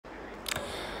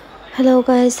Hello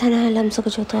guys, hana halam so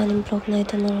kujo to anim blog na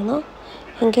ito no.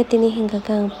 Hingga tini hingga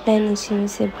kang plan isi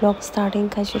se blog starting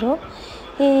kajiro.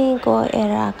 Go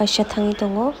era kasya thangi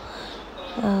tongo.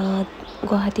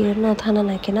 Guwahati no thana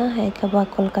na kena hai kaba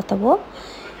Kolkata bo.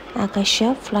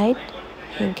 Akasya flight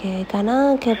hingga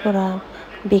kana ke pura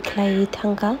biklai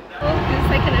thangka.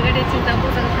 Second agade cinta bo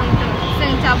jang thangto.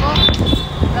 Seng jabo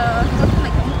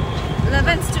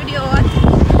 11 studio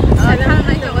thang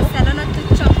na to salon to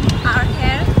chop our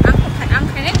hair.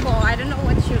 I don't know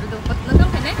what she'll do, but no,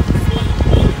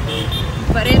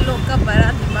 bare loka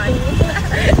bara dimai.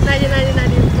 Nadi.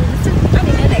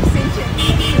 Ani extension.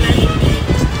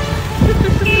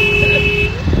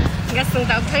 Gasung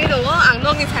tau khai do ang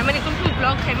nong ni thai mani kun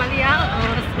blog khai mali ya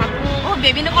oh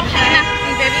baby no kol khai na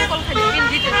baby kol khai din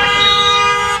di ta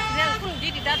ya kun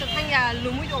di da to thang ya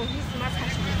lumu yo hi sma tha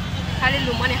khali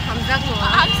lumane hamjak no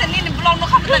am se ni blog no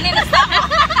kham ni na sa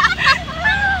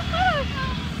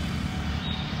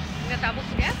tabuk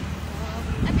dia.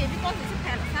 Baby kau tu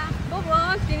siapa lah?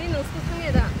 Bawa kini nusku tanya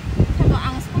dah. Kalau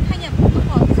angst pun tanya,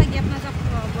 bawa saya pernah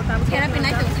jawab botam. Terapi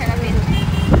naik tu terapi.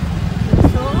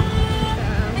 So,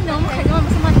 ini nomor kerja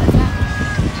macam mana saja?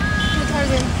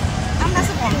 2000. Anda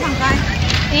sekolah kan?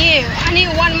 Ini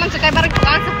 1 month sekali baru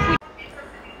keluar sepuluh.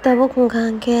 Tabuk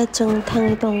mungkin ke jeng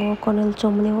thangi tongo Colonel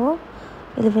Chomni wo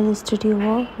 11 studio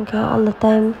wo ke all the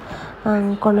time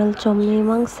Colonel Chomni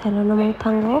mang salon mang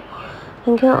thango.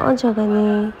 Hingga aja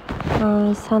gani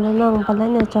salonang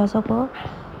balanya jaja ko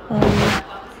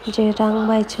je rang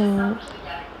bai chung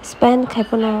spend khai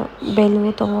pono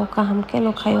value tongo kaham ke no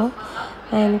khayo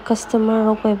and customer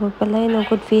ro ko balai no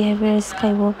good behaviors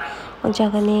khaibo aja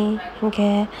gani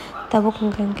hingga tabuk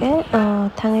hingga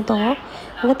thangi tongo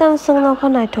hingga tam sung no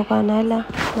khanai thoka naila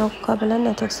no ka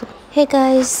balana toksu. Hey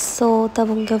guys, so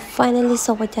tabung finally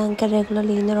so wajang ke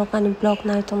regularly in rokan blog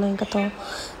na itong nang kato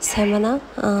semana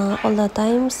all the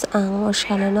times ang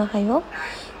oshala na kayo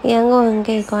yang go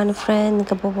hingga ikon friend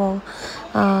kabobo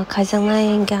kajang na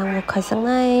hingga ang kajang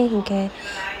na hingga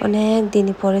onek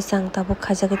dini pore sang tabuk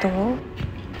kajag itong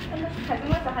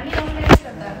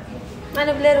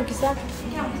mana blero kisa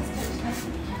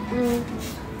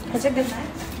kajag din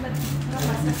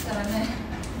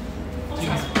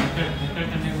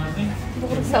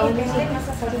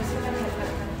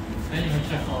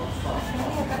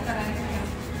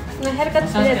nah haircut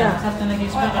beda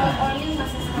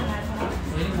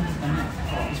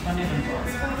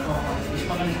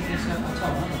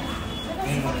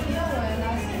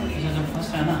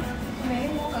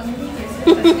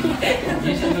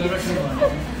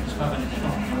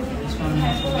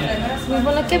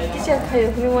बोला क्या teacher खायो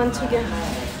मैं one छु क्या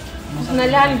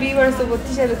नलान viewers तो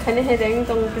teacher खाने है रहेंगे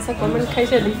तो किसा कमेंट खाई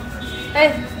चली ए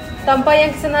तंपा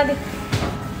yang किसना दे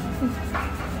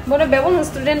बोले बेबोन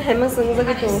स्टूडेंट है मैं संग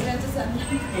जगह तो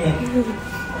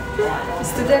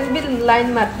स्टूडेंट भी लाइन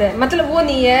मारते हैं मतलब वो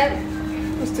नहीं है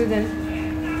स्टूडेंट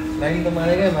लाइन तो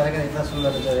मारेगा इतना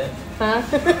सुंदर बेचारे हाँ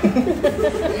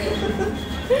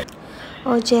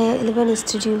Oje 11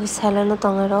 studio salon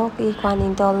tongero ki kwani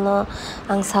dolno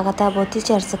ang sagata bo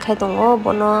teacher sakai tongo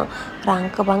bono rang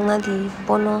kabang na di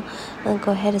bono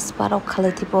ko hair spa ro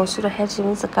khalati bo suro hair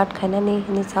jimin sakat khaina ni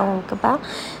ni chawong ka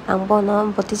ang bono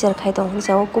bo teacher khai tong ni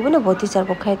chawo kubuna bo teacher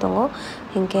bo khai tongo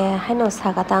hingke haino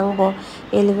sagata ang bo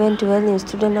 11 12 ni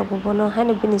student no bono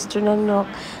haino bin student no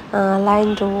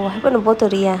line ro habono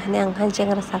botoria hani ang han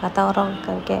jengra sagata orong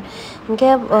kanke hingke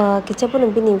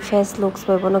kichapuno bin face looks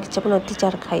bono kichapuno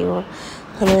teacher khayo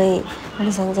hani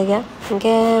musang jagya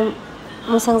hingke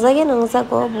musang jagya nang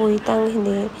jago bui tang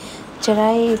hindi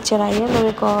cerai nang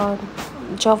ko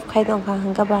job khai dong ka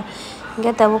hingga ba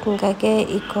hingga tabuk hingga ke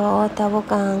iko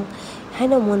tabuk ang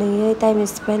haino moni time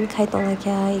spend khai dong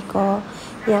kya iko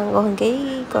yang go hingga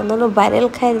iko no viral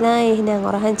khai na hina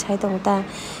ngora han chai dong ta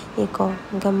iko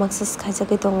hingga maxus khai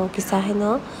jagi dong kisa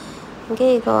haino hingga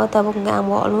iko tabuk hingga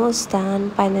ang almost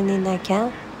done finally na kya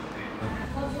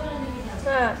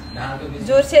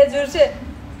जोर से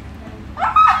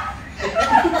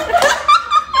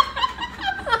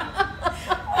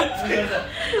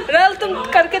राल तुम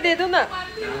करके दे दो ना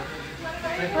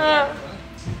हाँ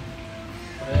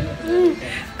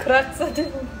crack सा दे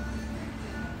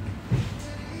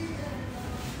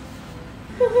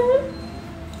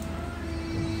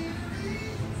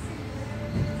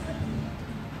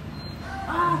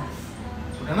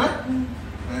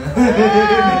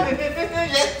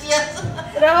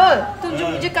राहुल तुम जो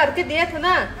मुझे करके दिया था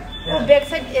ना वो बैक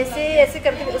साइड ऐसे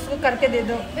करके उसको करके दे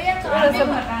दो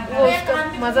वो उसका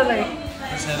मजा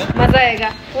आएगा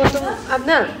वो तुम अब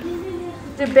ना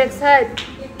जो बैक साइड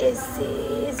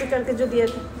ऐसे करके जो दिया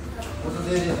था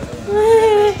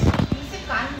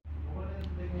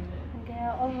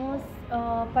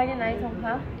Pakai naik tong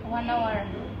ha? 1 hour.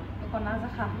 Kau nak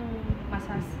zakha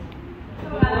massage.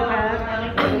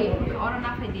 Orang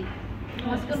nak pergi.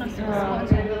 Masuk nak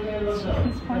sponsor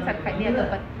kat dia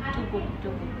dapat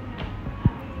cukup.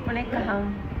 Mana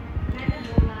kahang?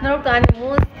 Norok tani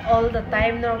most all the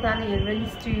time norok tani living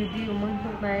studio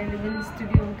naik living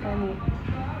studio kani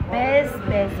best.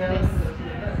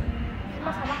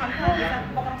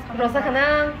 Rosa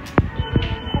kanang.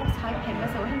 Saya pengen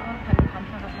masuk orang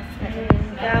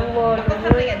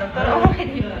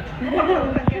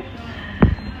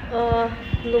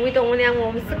Lui tong yang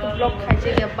mau mesti blog aja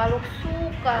dia balok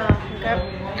suka kan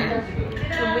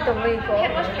lui tong ini kok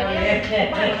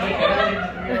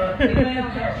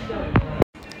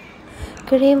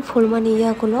krim full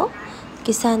mania gulo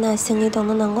kisana sengi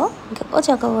tong nango o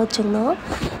jaga o jengno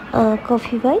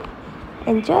coffee bai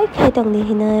enjoy khai tong ni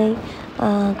hinai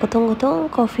gotong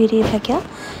coffee ri thakya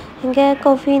hingga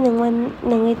coffee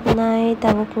nangit nai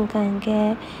tabuk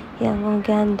hingga yang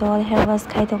nggan dol hair wash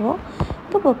khai tongo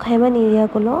Tubuh khai mani ya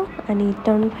gulo ani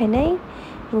turn phainai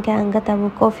hingga angga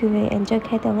tabu coffee we enjoy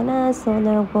khai tongana so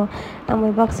naroko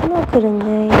amoi baksana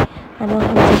kurungai ano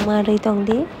hamjang ma rei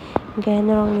tongdi hingga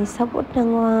narong ni support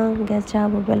nangwa hingga cha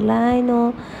bu belai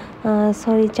no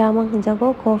sorry cha mang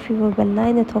hinjago coffee bu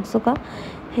belai no thoksuka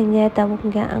hingga tabu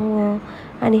hingga ango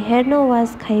ani hair no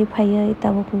wash khai phaiya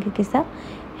tabu hingga kisa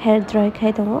hair dry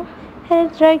khai tongo hair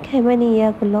dry khai mani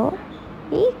ya gulo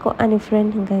I ko ani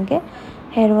friend hingga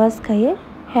hair wash khai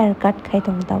hair cut khai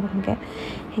tong tabu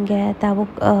hingga tabu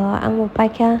ang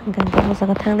paikya hingga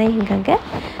musaga thangnai hingga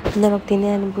narok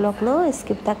tini an blog no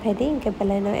skip ta khai di hingga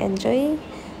belai no enjoy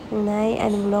nai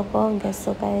an blog ko hingga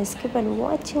so guys skip and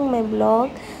watching my blog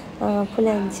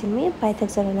fulan chimi paitak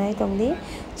jara nai tong di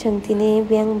chung tini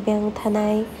biang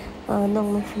thanai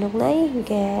nong phunuk nai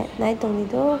hingga nai tong di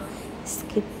do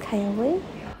skip khai away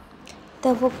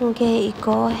tabu hingga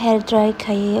iko hair dry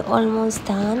khai almost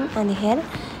done ani hair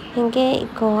hingga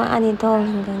iko ani dol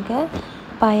hingga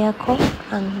paya ko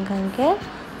hingga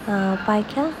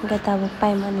paikya hingga tabu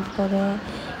pai mani pore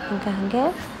hingga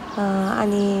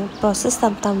ani process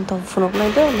tam tong funok nai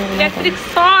do electric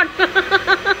short.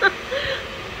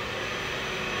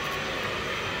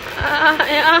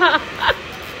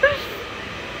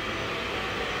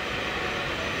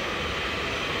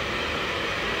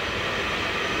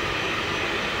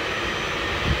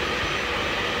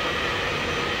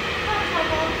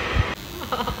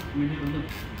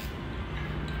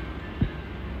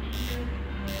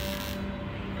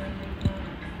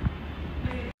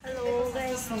 Hello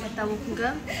guys, tamu hingga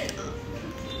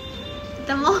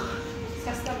tamu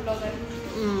Custom blogger.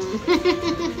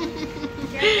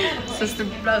 System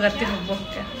blogger ti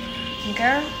bwkha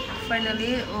hingga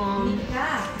finally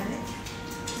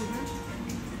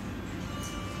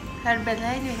hair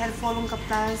belai ni hair follow ka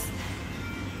plus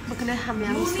bakna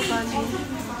hamyang suka ni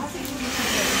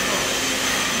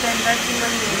dan berarti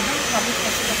mana habis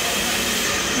kasih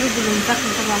ni belum tak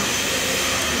apa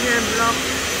ni blog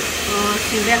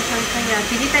siang sang ya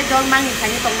tini tay dol mang ni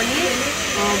kanya tong mani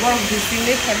borong bising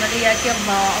ni family ya kia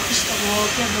ba office tong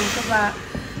kia bung ke ba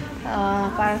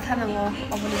para thanango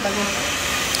oboni bago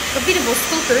tapi di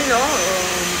bosku tu no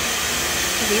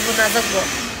di bona jagbo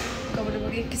kabodi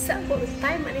bagi kisah ko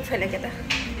time ani fele kita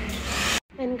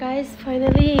and guys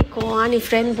finally ko ani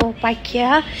friend bo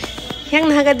paikya yang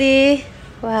naga di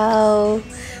wow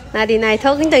nadi nai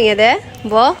talking tong ya de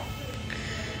bo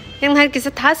yang har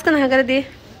kisah task kan naga di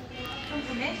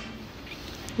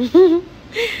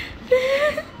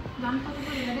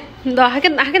너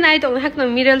하긴 아이도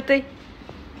하긴 미럴 때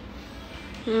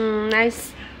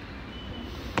나이스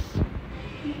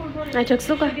나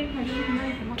적수가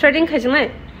트레이딩 가지마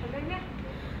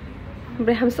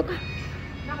우리 함수가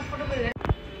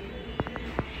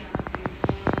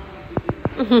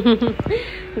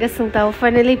gasung tau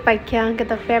finally paikya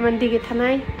kita family ke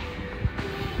thanai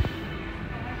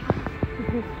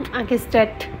age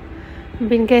start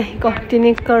binke ko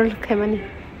tini curl khaimani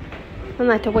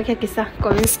na to ko kisa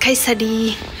comments khaisa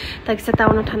di ta kisa taw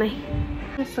na thanai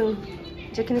sung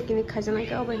jekini kini khajana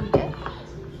ka oben ke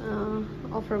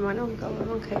offer mano ka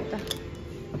oben khaita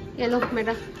yellow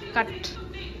mera cut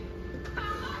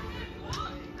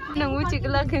nangu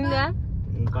chikla khingda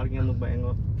Kar yang nuk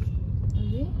baengo.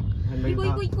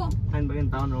 Iko. Han bagian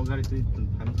tahun rogar itu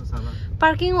famous sana.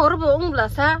 Parking or bong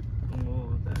blasa.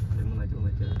 Oh, tak. Mana tu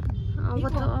macam. Apa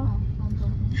tu?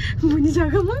 Bunyi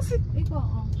jaga masih. Iko.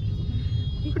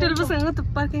 Udah lepas nggak tuh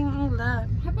parking lah.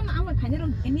 Apa nak awak hanya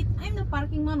anytime the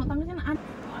parking mana tangga sana.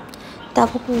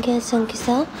 Tapi mungkin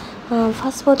sengkisa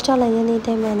fast food jalannya nih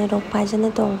deh mana rok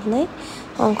pajannya dong nih,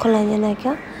 ongkolannya naik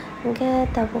ya. Hingga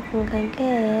tabuk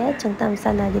hingga jengtam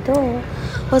sana gitu.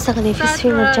 Oh sakani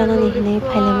fishing rajana ni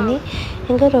pailamani.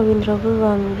 Hingga Ravindra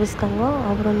Bhuvan buskango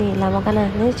abroni lama kana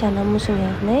ni jana musunya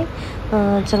ni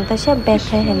jengta sya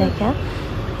bwkha helaka.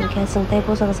 Hingga jengta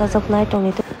po sa saknai tong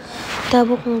itu.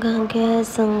 Tabuk hingga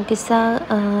seng kisa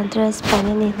dress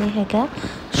panani ni hega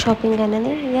shopping kana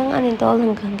ni yang ani tol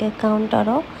hingga counter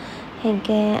ro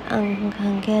hingga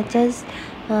hingga just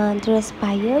dress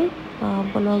payel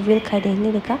bono will khade ni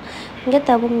deka hingga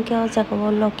tabung ke jaga wo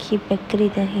lokhi bakery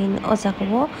da hin o jaga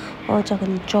wo o jaga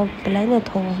ni job belai na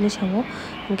thong ni samo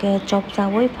hingga job ja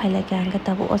woi phaila ka hingga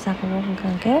tabu o jaga wo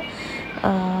hingga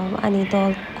ani to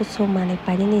kusu mane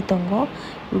pani ni tongo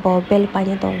bo bel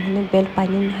pani tong ni bel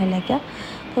pani ni halaga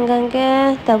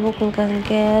hingga tabu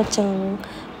hingga jeng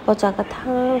bo jaga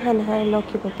thang han ha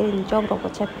lokhi bakery ni job ro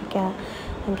ko chapika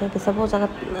hingga kisa bo jaga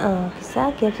kisa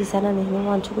ke kisa na ni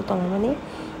wan chu tong mani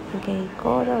Okay,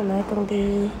 koro na itong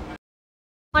di.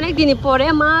 Onek dini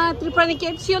pore ma tripani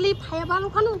capsuli phaya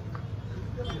balo khanu.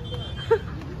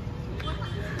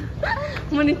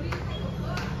 Mani.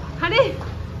 Hade.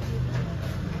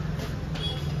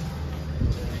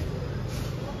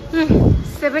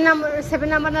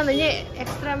 7 number na ye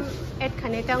extra add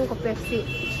khane tang ko Pepsi.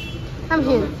 Tam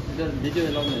hin.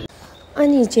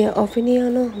 Ani je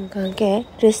opinion hongkang ke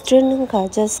restaurant ka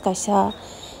just kasa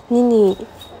nini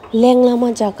leng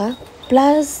lama jaga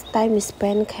plus time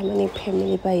spend khamani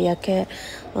family ba yake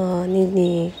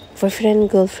ni boyfriend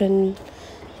girlfriend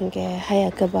hingge haya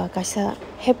ka ba kasa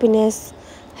happiness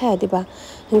haya diba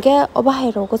hingge oba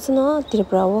hairo ko suno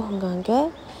tirbrawo hingge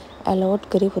allowed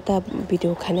kari huta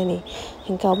video khanani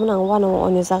hingge abuna wano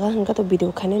onyo jaga hingga to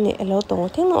video khanani allowed tongo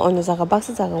thengno onyo jaga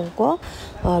baksa jaga ko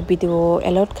video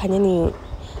allowed khanani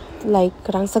like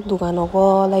rangsak dugan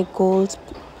ko like goals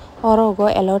oro go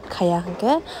allowed khaya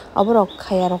hangke abro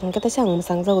khaya ro hangke ta sang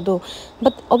musang jago do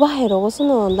but oba hai ro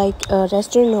suno like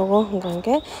restaurant go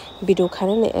hangke video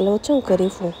khane ne allowed chung kari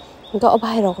fu hangke oba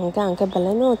hai ro hangke angke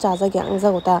balano cha ja gyang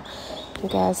jago ta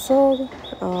hangke so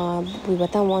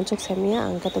bibata mon chok semia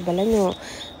angke to balano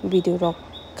video ro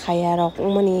khaya ro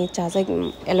mani cha ja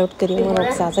allowed kari mo ro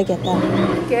cha ja gyata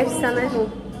Ke sana ho.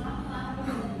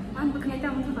 Am bukhne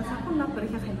ta mun ba sa kon na pare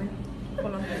kha khaiba.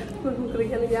 Kon kuri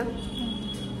khane ya.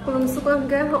 Kalau suka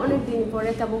enggak, hak ni di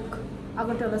boleh tabuk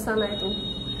agar terus sana itu.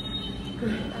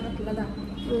 Anak kita dah.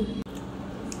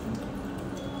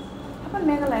 Apa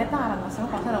mereka lain tak ada masa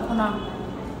kalau saya nak kena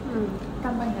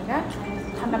tambah jaga,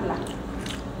 tanda belah.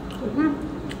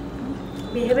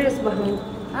 Behavior sebahagian.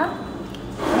 Ah?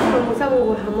 Kalau musa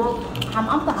gua Ham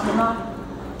apa tak ham mana?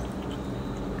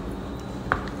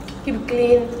 keep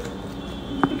clean.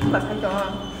 Itu tak saya tahu.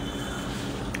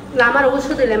 Lama aku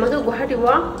sudah lama tu gua hati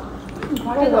gua.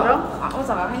 Kalau orang, aku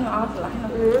sangat hanya awak lah.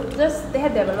 Just they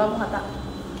had develop kata.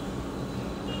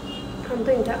 Kamu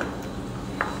tu indah.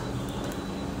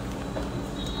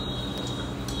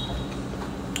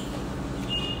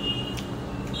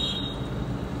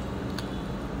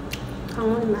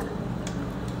 Kamu ni mana?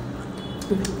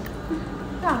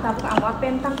 Tak, tapi awak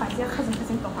pentang pasti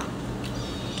kasih toh.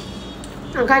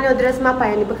 Angkat dress apa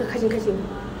ya ni pakai kacing.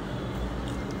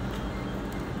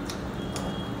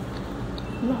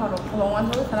 Ini harus ngomong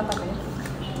dulu kenapa ni?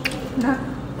 Nah,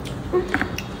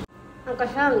 angkat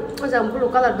sang, macam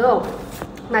bulu kalau do,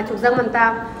 macam sang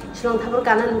mentah, silang tabur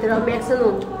kanan terus make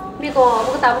senu, biko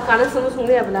aku tabur kanan semua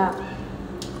sungai apa?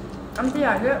 amti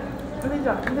aja,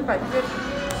 ini pasti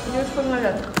ini semua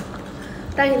ada.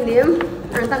 Tapi ini,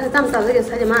 angkat kita mesti ada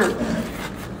saja man.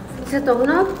 Saya tahu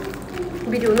na,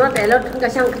 video na telur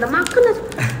angkat sang kita makan na,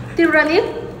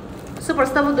 tirani.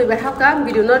 Superstar tu berhak kan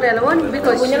video no relevant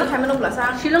because Punya lah kami nak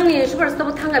belasang. Shillong ni superstar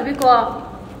tu tangga because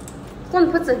kon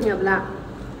pecahnya bela.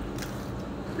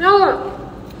 Lalu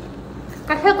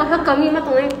kasih kami mah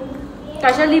tu ni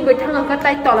kasih libet tangga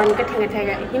katai tolan kateng.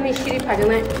 Ini siri pajang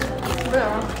ni.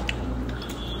 Berapa?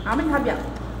 Amin habis.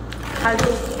 Hal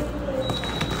tu.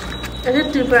 Ada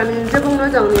tripan jepung no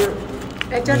jang ni.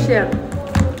 Ajar share.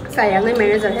 Sayang ni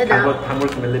mana jadi dah. Thamur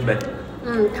semilibet.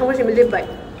 Thamur semilibet.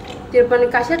 Tripan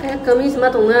kasih kayak kami semua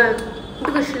tu na.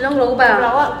 Itu Shillong lagu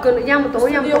bah. Kau yang tu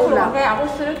yang tu lah. Kayak aku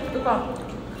sering tu kan.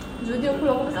 Jadi aku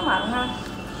lagu besar mana?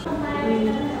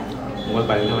 Mungkin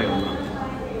paling tinggi orang.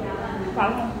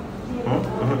 Paling.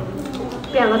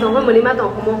 Biar nggak tahu kan melima tahu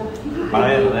kamu.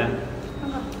 Paling tu kan.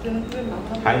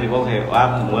 Hai di bawah he,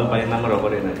 mungkin paling nama orang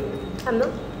boleh nanti. Anu?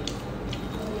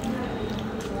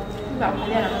 Bảo phải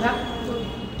lên làm sao?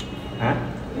 Hả?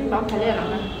 Bảo phải lên làm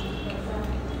sao?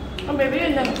 Con baby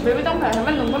không phải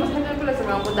mình đừng có thấy cái là sự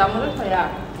một đống nó phải à?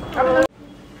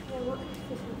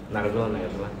 Nak dulu nak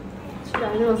dulu.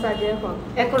 Sudah ni masa dia kok.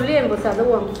 Ekor lian besar tu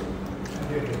wang.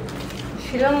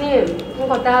 실랑님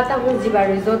이거 다 땅은 집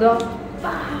아래서도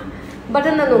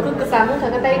바다는 그 사람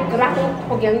가가 다 그랑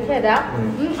포기한 게다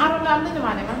아름 남는 좀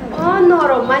많이 많아.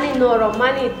 너로 많이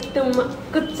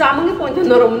그 사람이 포인트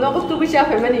너로 너가 또 그시야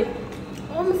많이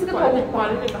무슨 거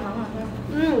관리가 하나.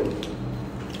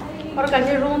 Orang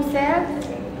room set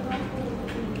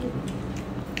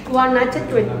one night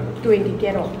 20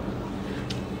 kero.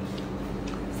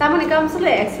 Sama ni kamu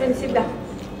sudah expensive dah.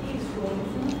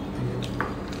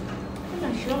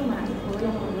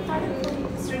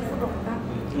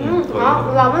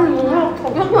 Lama ni mungkin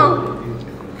thogak mang.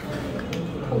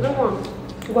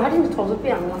 Gua hari ni thogak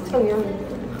piang mang cengeng.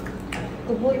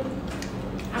 Gua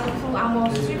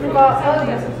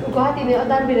gua hari ni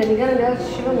ada birani kan ada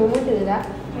siapa ngomong tu dah.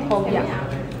 Thogak.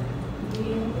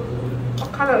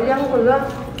 Kalau yang gula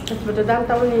betul dah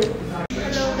tahu ni.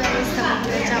 Hello guys,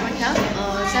 chào bạn nhé.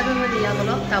 Saya memang dia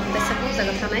kalau tahu dah sebut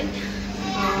jaga tanai.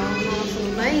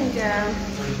 Main ke.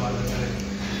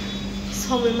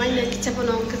 Hôm mai này chắc là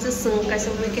nó cứ sưng cái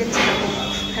xong weekend chắc là cũng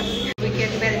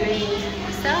weekend về này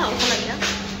sao không phải nhá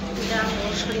đang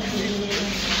ở school đi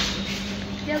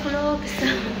ya kalau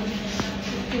bisa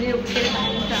ini weekend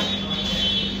banget kan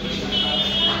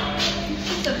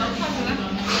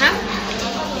hah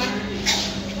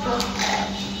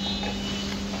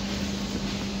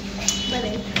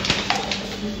boleh ke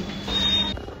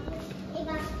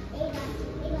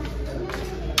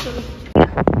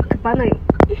mana yuk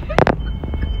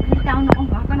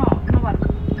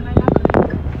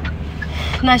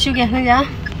Nasi ke ya?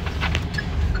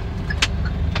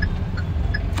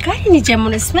 Cái này chỉ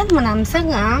muốn smell mà làm sao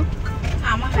ngã?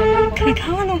 Thì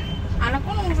thao nó.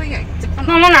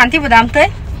 Nó nanti bedam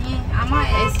teh?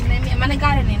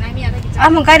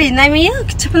 Ama cái này mi ya,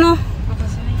 kecap no.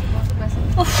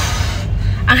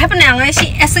 Ang apa ni ang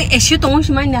esi tong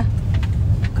si mana?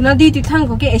 Kena di thang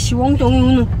ko ke esi wong tong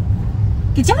yun.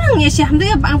 Kecap ang esi hamda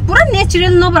ang pura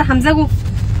natural no ber hamza ko.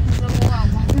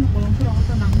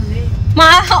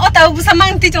 Mà họ tao bu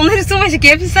samang ti chong ni suma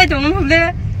ke fi sai chong no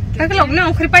le ka ka lok na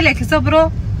ang khri pai le khisa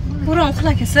bro bro ang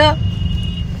khla khisa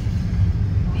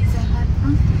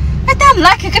tam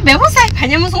la ke be bu sai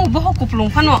phanya mo song bu ho ku plong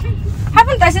phano ha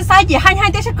pun ta se sai ji han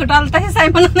han te se kudal ta se sai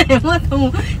man ne mo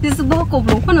tu ni su bu ku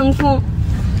plong phano ko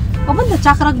apa ta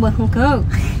chakrak ba hang ka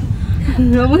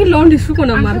no bu lon di su ko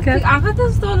na mar ka aga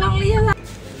ta sto lang liya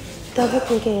ta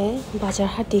bu ke bazar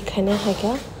hati khana ha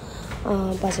ka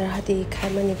bazar hati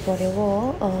khaimani pore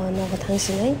wo nogo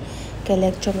thangsinai ke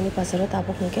lecture mani bazar ta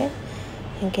bo ke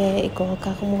hinge iko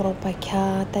ka komoro pakya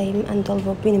time andol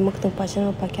bo bini muktung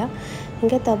pajano pakya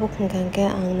hinge ta bo ke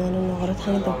ang nanu nogoro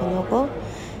thang do bonogo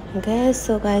hinge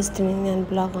so guys tinin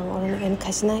blog ang oron en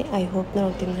khasnai I hope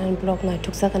no tinin blog na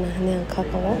thuksa kana hani ang kha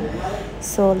ko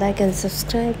so like and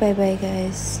subscribe bye bye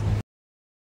guys.